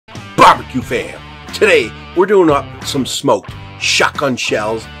Barbecue fam? Today we're doing up some smoked shotgun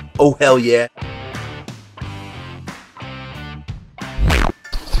shells. Oh hell yeah.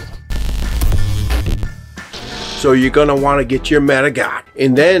 So you're gonna want to get your Manigat,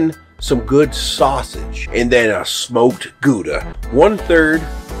 and then some good sausage, and then a smoked Gouda. 1/3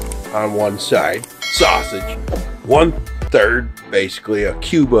 on one side sausage, 1/3 basically a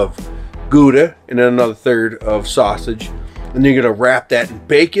cube of Gouda, and then another third of sausage. And you're gonna wrap that in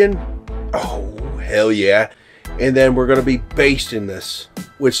bacon. Oh hell yeah. And then we're gonna be basting this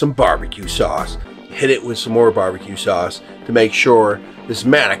with some barbecue sauce. Hit it with some more barbecue sauce to make sure this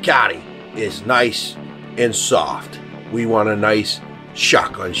manicotti is nice and soft. We want a nice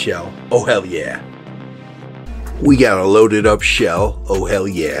shotgun shell. Oh hell yeah. We got a loaded up shell. Oh hell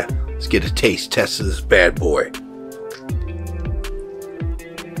yeah. Let's get a taste test of this bad boy.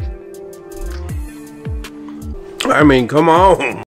 I mean, come on.